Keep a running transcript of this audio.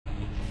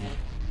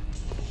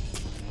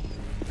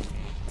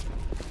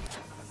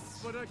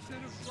but I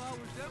sent her flowers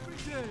every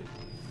day.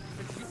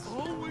 And she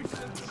always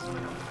sent them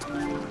back.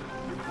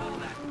 You call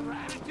that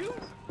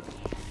gratitude?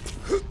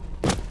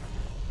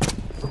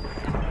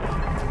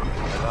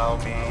 Allow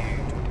me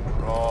to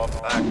draw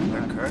back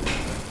the curtain.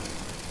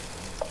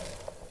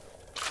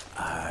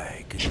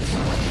 I can see.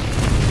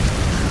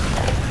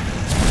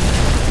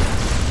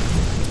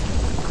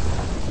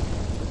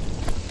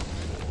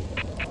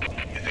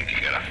 You think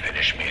you're gonna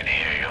finish me in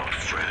here, you old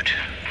fruit?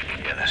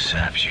 Yeah, the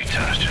saps you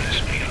tossed in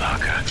this meat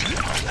locker,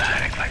 all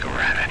panicked like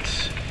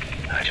rabbits.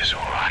 I just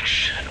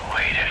watched and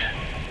waited.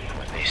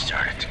 When they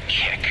started to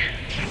kick,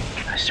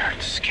 I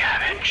started to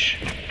scavenge.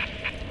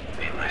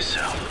 Made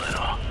myself a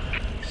little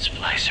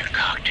splicer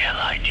cocktail,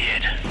 I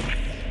did.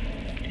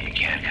 You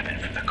can't come in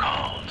from the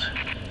cold,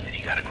 and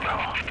you gotta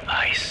grow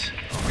ice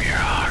over your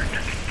heart.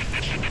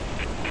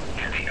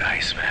 And the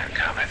Iceman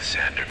cometh,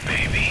 Sander,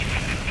 baby.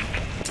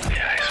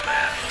 The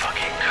Iceman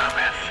fucking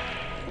cometh.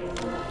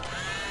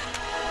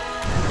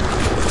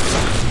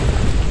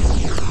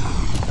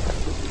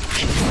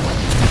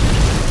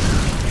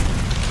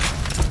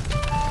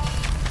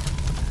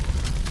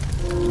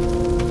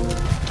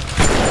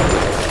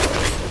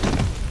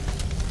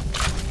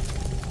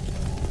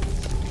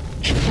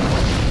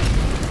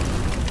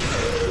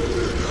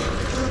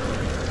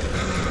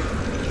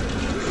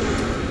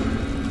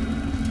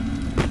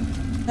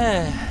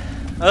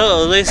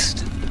 Oh, at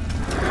least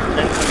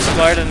I'm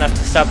smart enough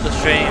to stop the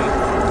stream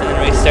and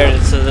then restart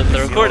it so that the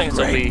recordings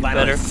will be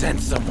better.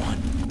 Send someone.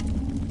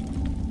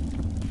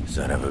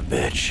 Son of a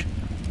bitch,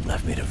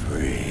 left me to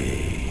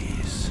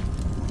freeze.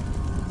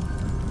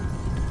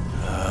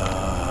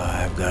 Oh,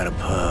 I've got a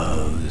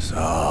pose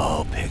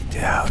all picked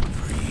out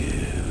for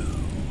you.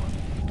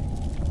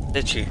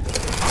 Did she?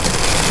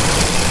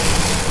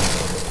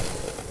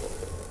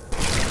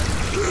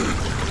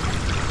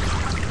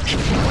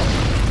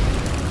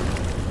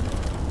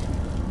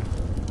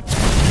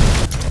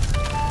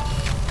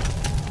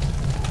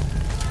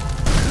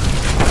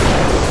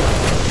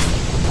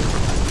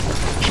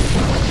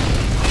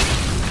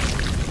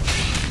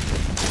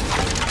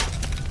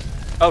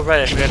 Oh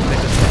right, I forgot to pick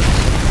this one.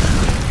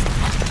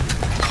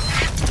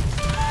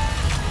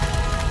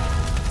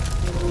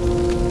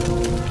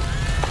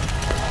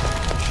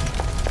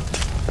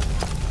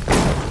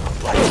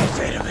 What did you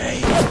say to me?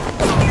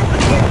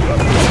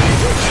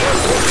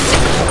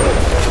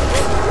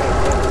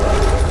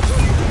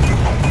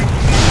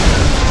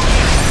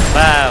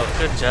 Wow,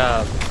 good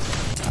job.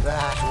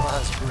 That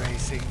was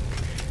bracing.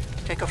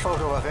 Take a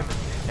photo of him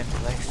and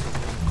place it in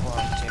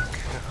Quantic.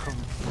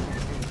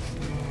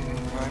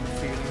 I'm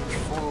feeling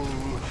full,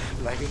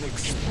 like an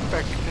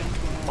expectant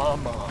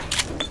mama.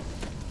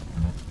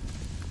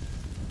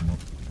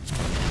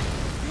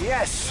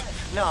 Yes!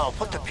 Now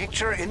put the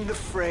picture in the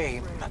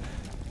frame.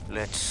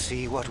 Let's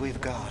see what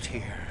we've got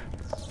here.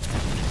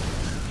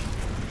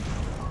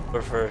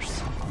 We're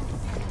first.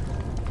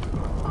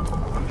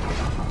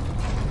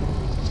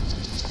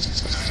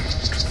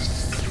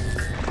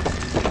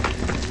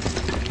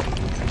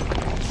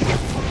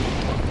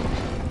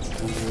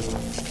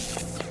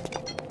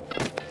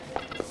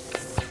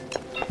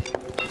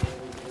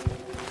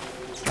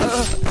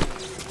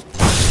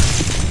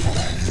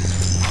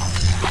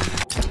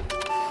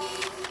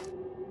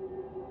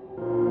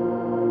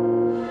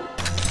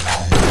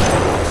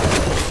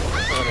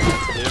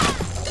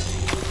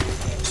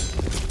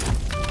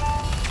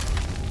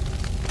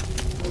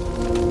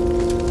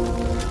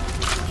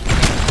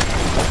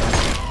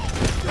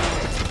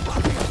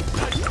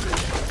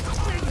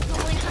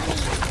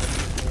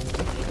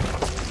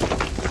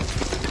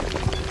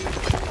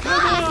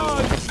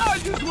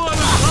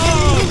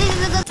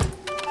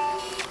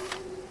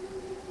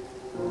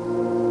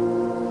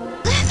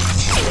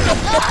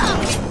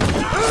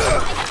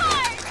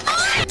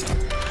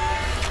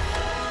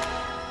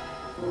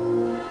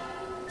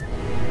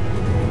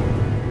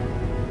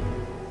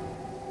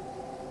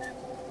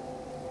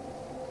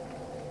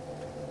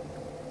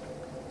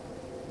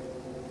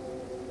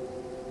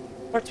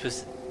 What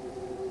was?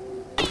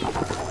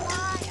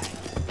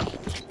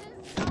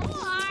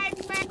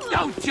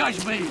 Don't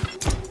judge me!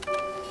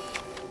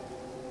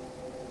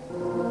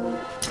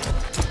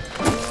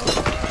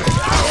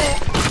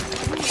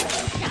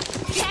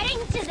 Getting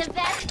to the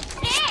best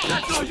thing!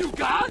 That's all you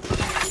got?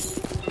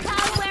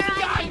 Come where I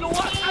can know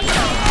what?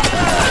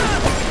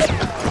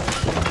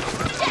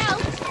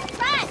 Don't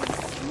run!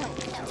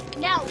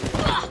 No.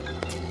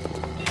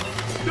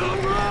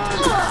 Don't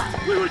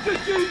run! We were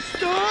just getting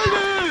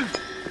started!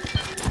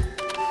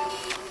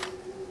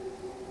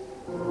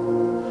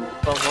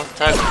 One more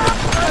time.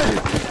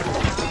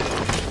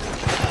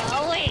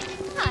 Oh, wait.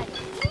 Right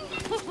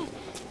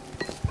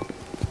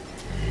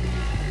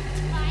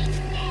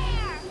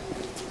there.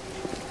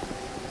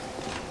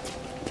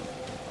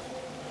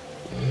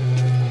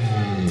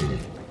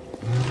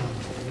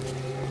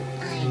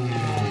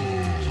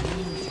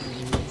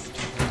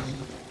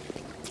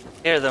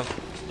 Hear them.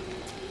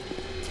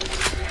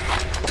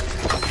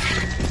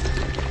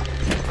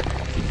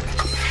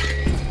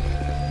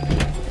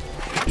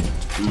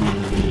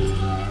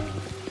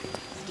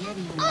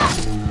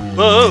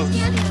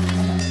 Whoa!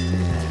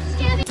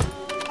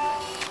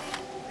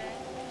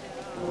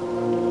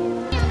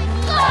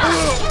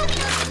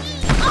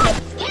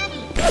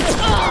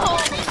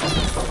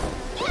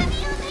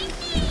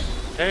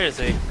 There is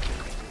he.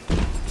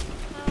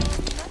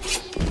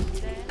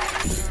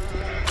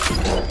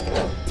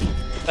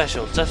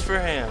 Special, just for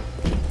him.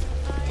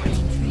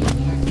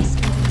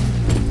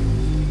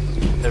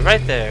 They're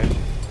right there.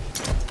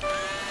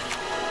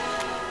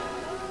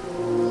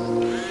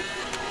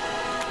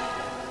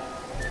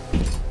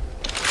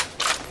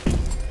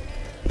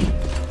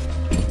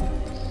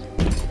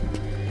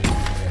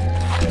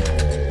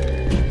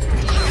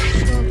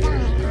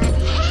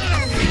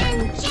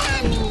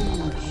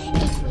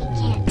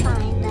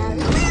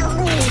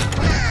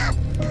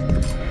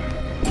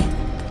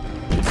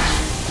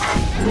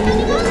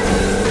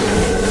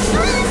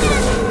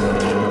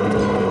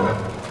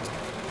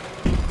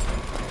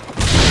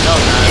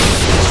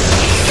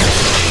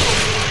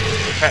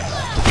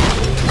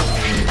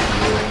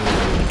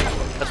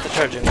 That's the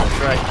charging one,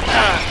 right?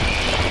 Ah.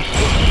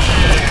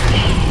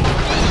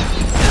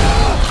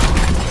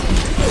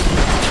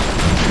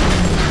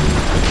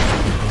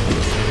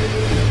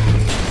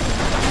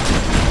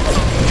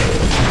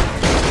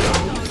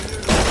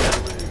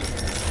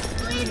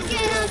 Please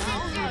get us,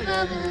 Mr.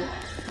 Bubble.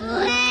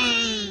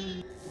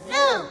 Please.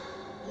 No.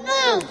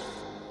 No.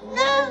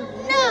 No.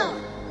 No.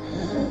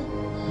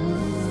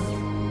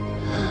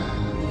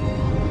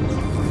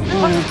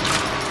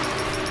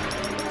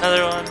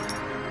 Another one.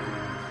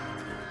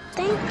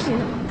 Thank you.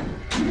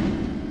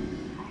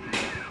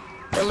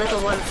 The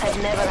little ones have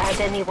never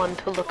had anyone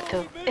to look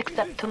to,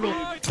 except to me,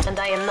 and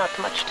I am not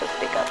much to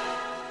speak of.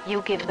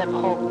 You give them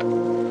hope.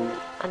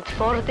 And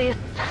for this,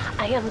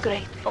 I am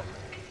grateful.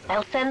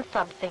 I'll send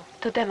something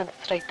to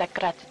demonstrate that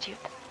gratitude.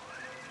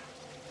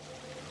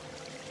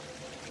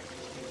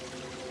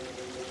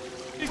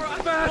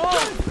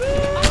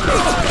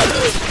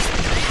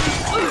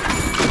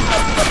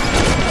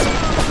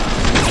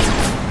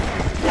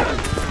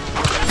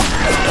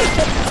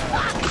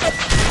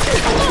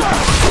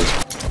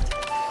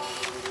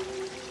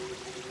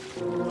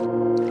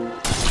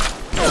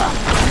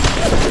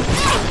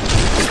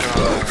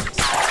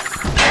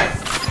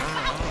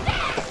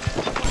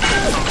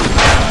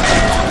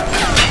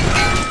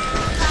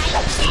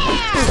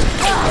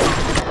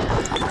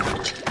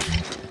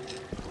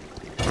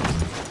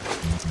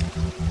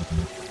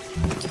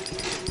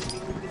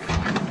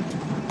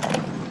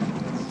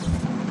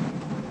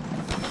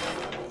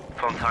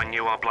 Fontaine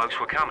knew our blokes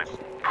were coming.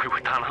 We were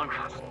done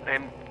over.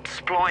 Them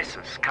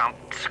splicers come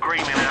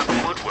screaming out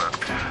the woodwork.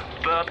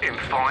 Burping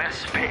fire,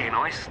 spitting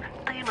ice.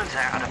 Demons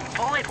out of the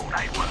Bible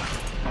they were.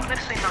 I've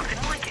never seen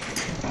nothing like it.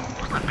 It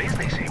wasn't a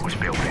business he was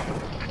building.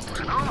 It was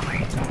an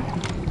army.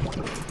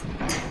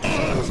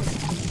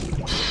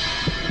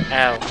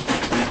 Ow.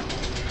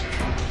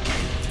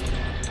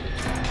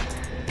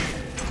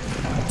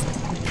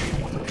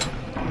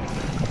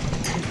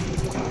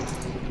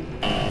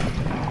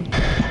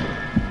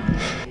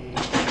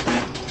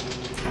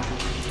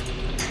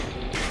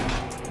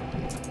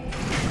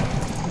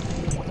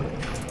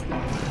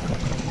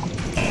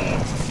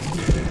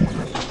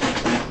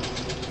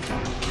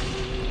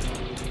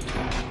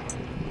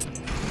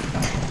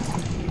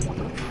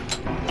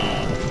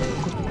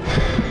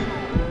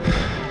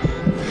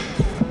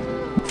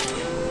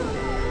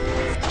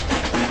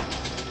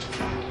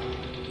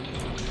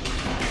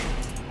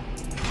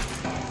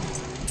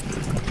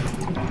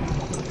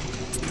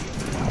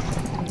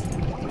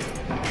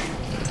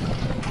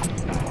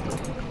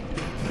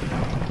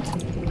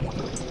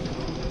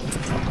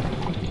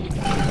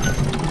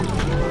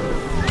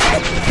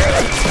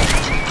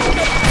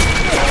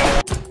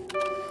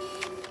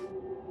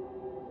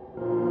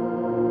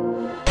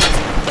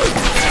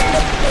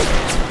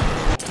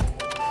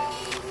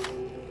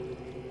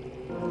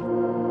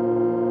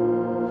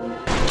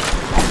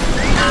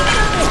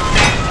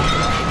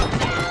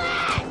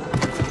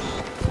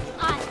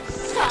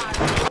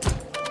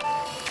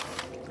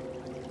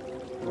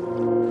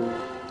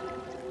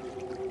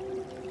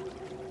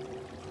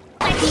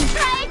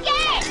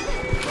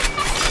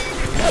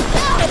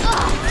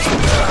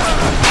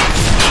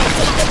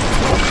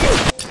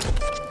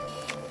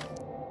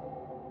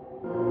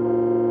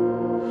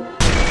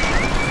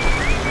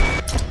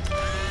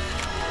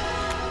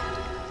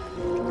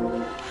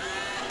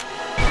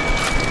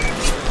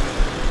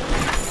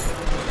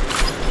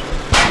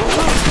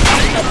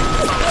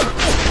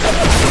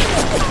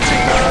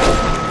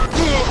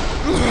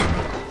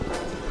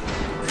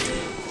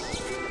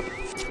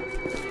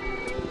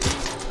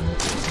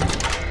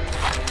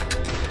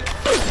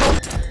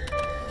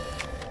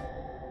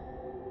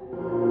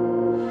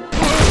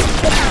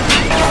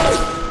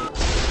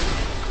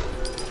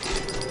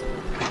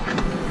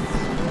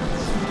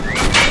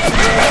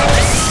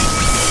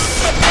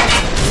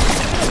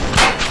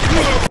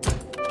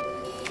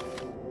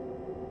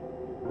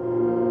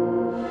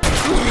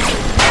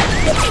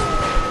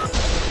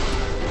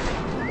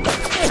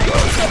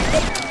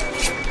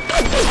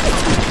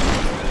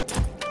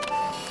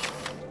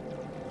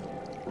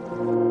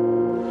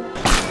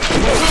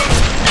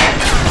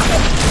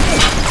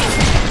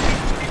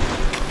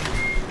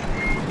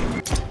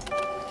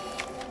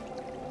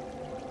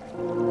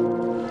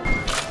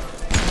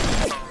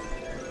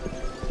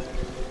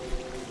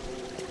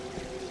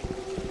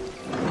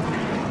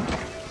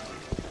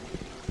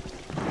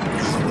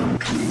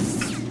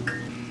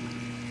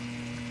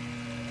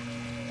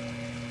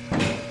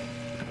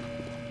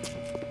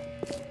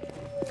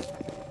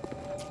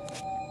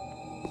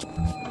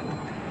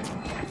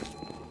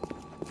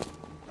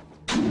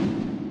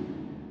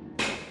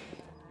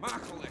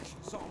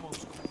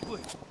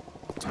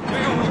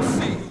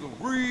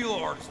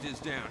 artist is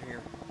down here.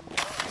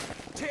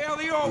 Tell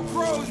the old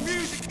crow's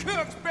music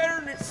cooks better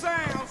than it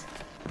sounds.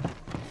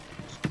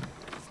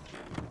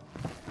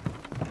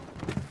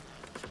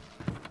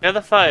 Yeah,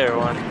 the fire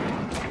one.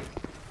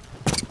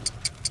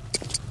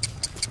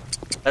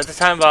 That's the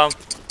time bomb.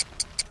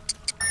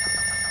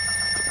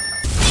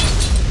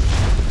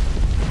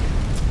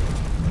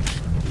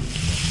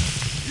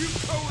 You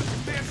go as a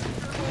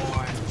messenger,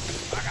 boy.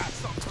 I got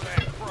something for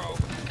that crow.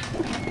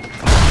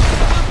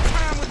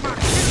 Time with my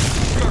kids,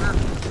 sugar.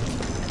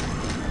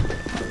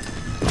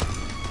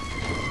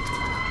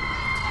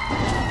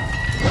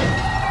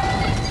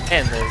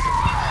 And there's...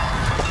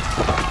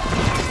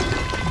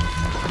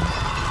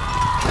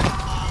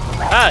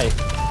 Hi!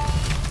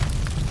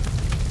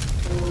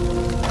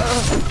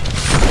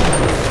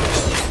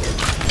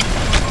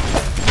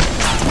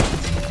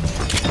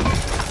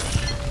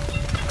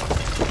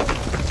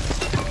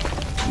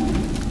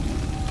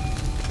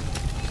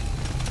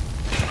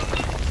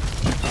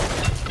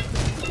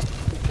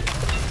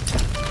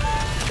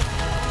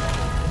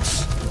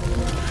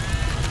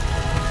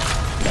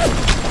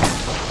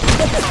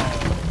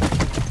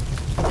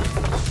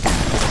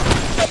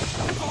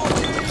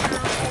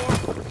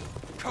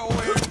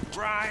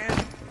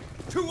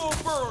 Two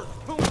old birds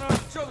pulling on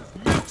each other's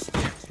milk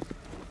sticks.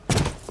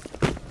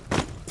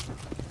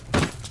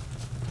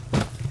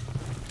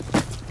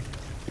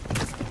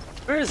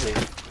 Where is he?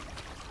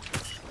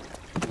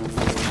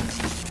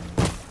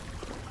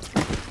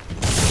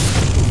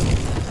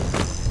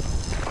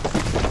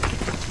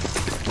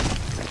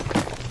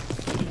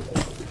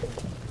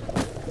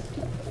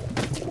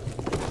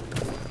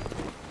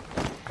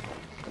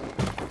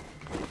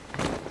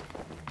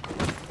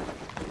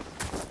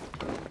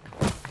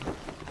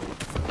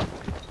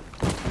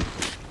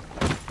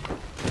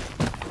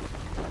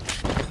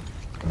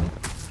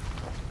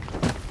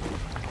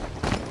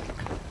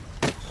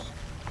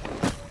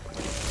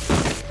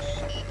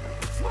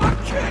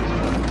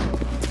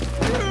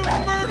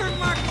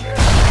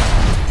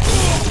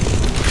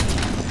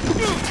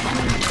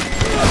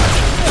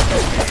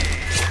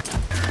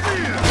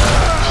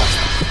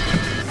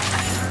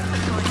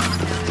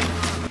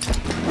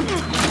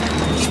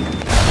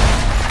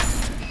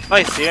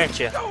 Spicy, aren't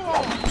you?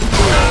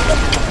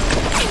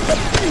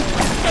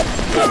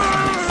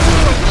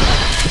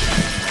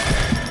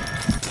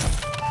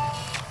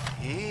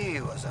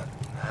 He was a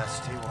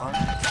nasty one.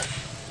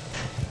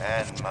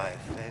 And my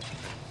favorite.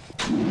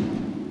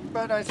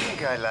 But I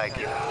think I like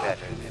it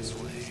better this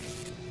way.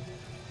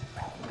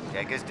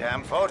 Take his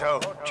damn photo.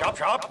 Chop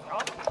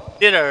chop!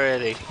 Did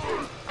already.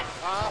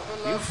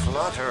 You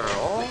flutter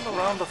all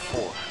around the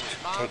fort,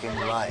 taking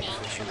life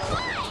as you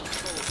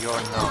go.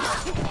 You're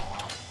not.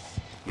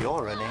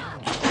 You're an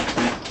angel.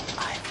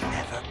 I've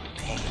never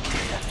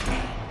painted an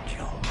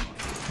angel.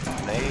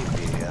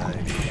 Maybe I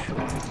should.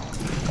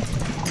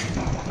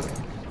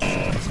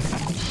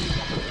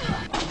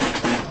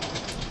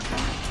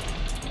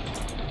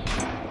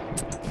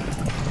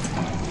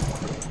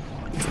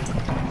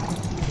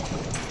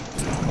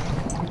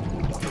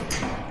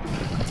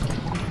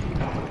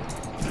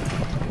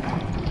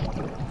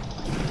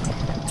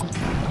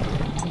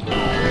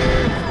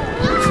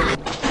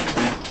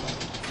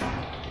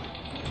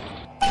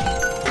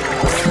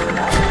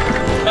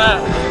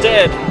 Ah,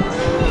 dead.